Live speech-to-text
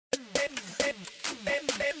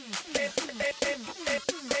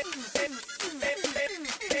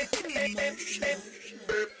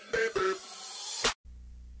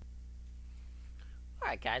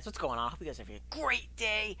guys? What's going on? I hope you guys are having a great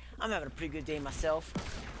day. I'm having a pretty good day myself.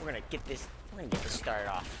 We're gonna get this started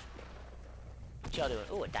off. What y'all doing?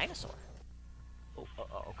 Oh, a dinosaur.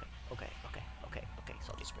 Okay.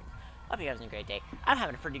 Salty Spring. I hope you guys are having a great day. I'm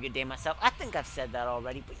having a pretty good day myself. I think I've said that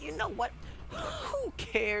already, but you know what? Who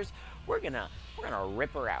cares? We're gonna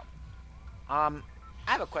rip her out. I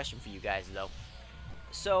have a question for you guys though.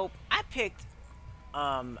 So I picked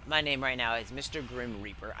my name right now is Mr. Grim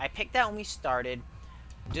Reaper. I picked that when we started,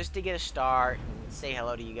 just to get a start and say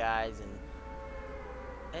hello to you guys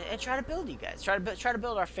and try to build you guys. Try to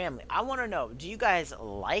build our family. I want to know, do you guys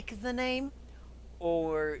like the name,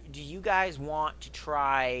 or do you guys want to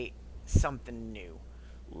try something new,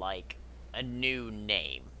 like a new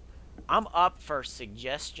name? I'm up for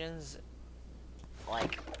suggestions.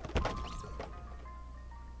 Like,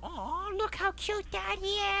 oh, look how cute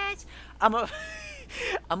Daddy is. I'm up.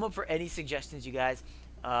 I'm up for any suggestions, you guys.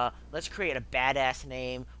 Let's create a badass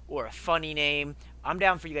name or a funny name. I'm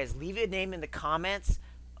down for you guys. Leave a name in the comments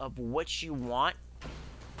of what you want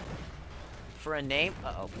for a name.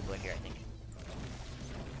 Uh-oh, people are here, I think.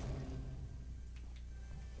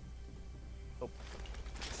 Oh,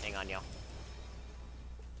 hang on, y'all.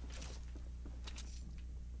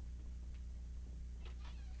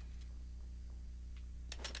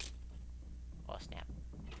 Oh, snap.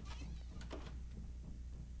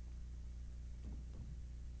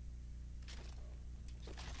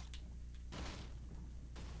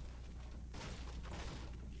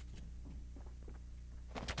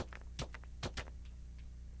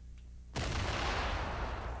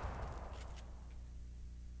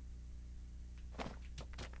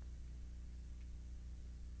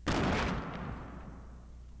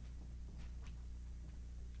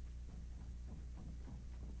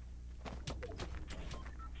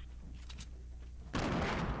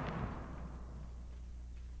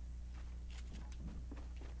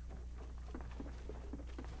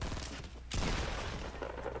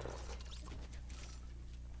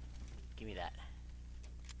 Give me that.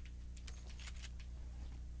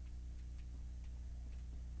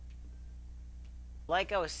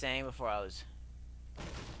 Like I was saying before I was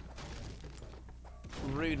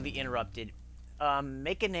rudely interrupted,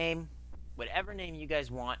 make a name, whatever name you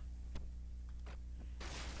guys want.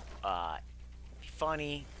 Be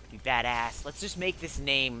funny, be badass. Let's just make this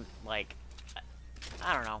name, like,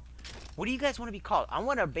 I don't know. What do you guys want to be called? I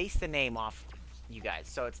want to base the name off you guys.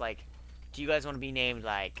 So it's like, do you guys want to be named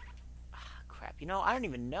like, crap, you know, I don't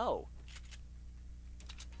even know.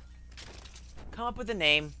 Come up with a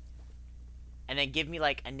name, and then give me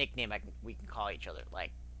like a nickname we can call each other.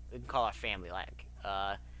 Like, we can call our family, like,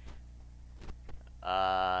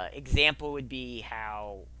 example would be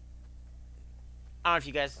how, I don't know if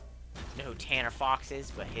you guys know who Tanner Fox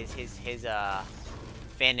is, but his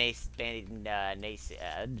fan base,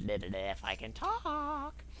 if I can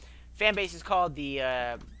talk, fan base is called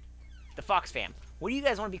the Fox Fam. What do you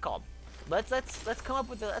guys want to be called? Let's come up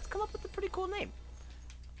with a pretty cool name.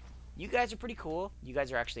 You guys are pretty cool. You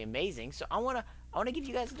guys are actually amazing. So I wanna give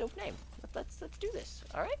you guys a dope name. Let's do this.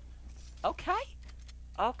 All right? Okay.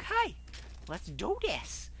 Let's do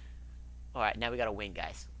this. All right, now we gotta win,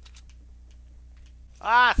 guys.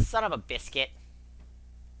 Ah, son of a biscuit.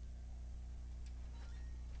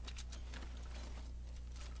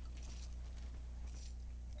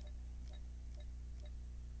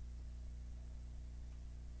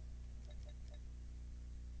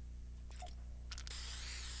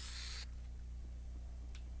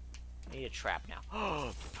 I need a trap now.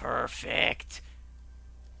 Oh, perfect.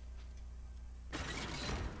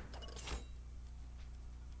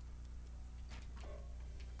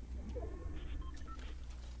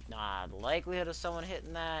 Nah, the likelihood of someone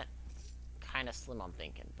hitting that, kind of slim, I'm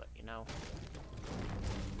thinking, but you know,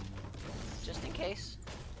 just in case.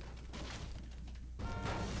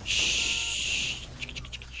 Shh.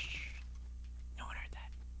 No one heard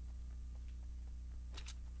that.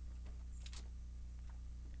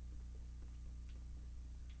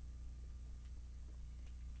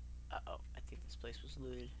 Uh-oh, I think this place was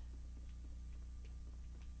looted.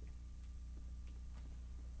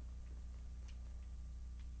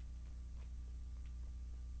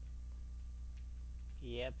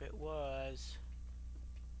 Yep, it was.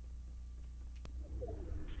 The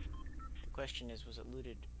question is, was it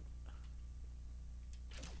looted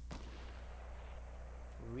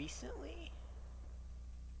recently?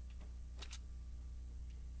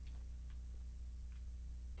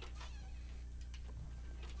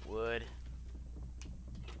 Wood.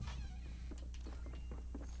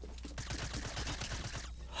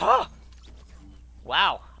 Huh!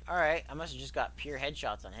 Wow. Alright, I must have just got pure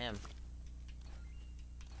headshots on him.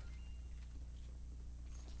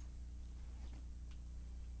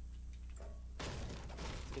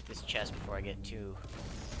 chest before I get too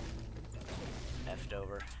effed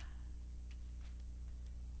over.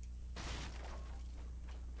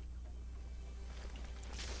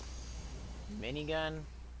 Minigun?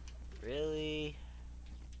 Really?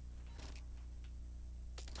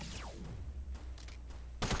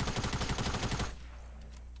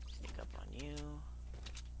 Sneak up on you.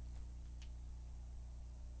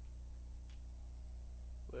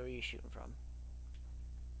 Where are you shooting from?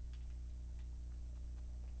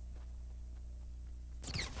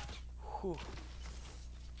 Whew.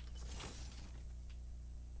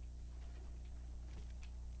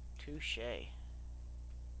 Touché.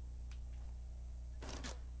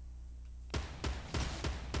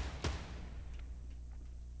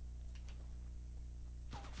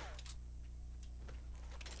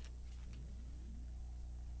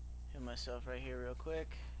 Hit myself right here real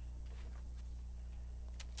quick.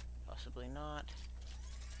 Possibly not.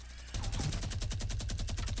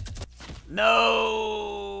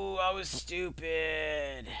 No! I was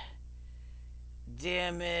stupid.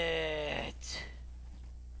 Damn it.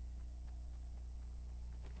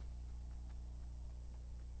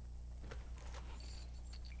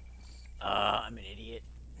 I'm an idiot.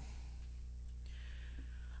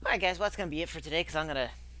 Alright guys, well that's gonna be it for today, because I'm gonna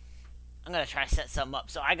try to set something up.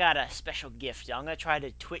 So I got a special gift. I'm gonna try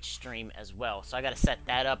to Twitch stream as well. So I gotta set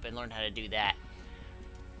that up and learn how to do that.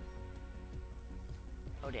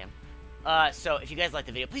 Oh damn. So if you guys liked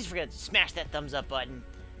the video, please forget to smash that thumbs up button.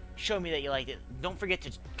 Show me that you liked it. Don't forget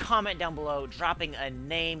to comment down below, dropping a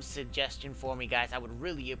name suggestion for me, guys. I would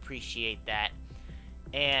really appreciate that.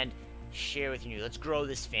 And share with you. Let's grow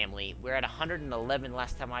this family. We're at 111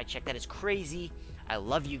 last time I checked. That is crazy. I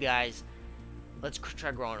love you guys. Let's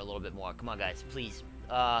try growing a little bit more. Come on, guys, please.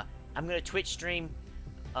 I'm gonna Twitch stream.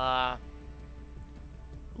 Let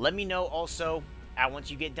me know also.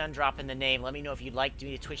 Once you get done dropping the name, let me know if you'd like to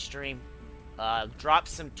do a Twitch stream. Drop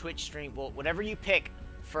some Twitch stream. Well, whatever you pick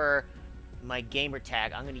for my gamer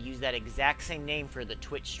tag, I'm gonna use that exact same name for the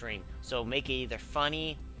Twitch stream. So make it either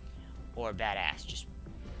funny or badass. Just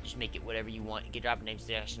make it whatever you want. You can drop a name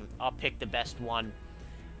suggestion. I'll pick the best one.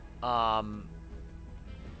 Yeah,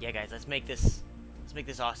 guys, let's make this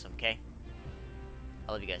awesome, okay?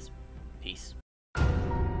 I love you guys. Peace.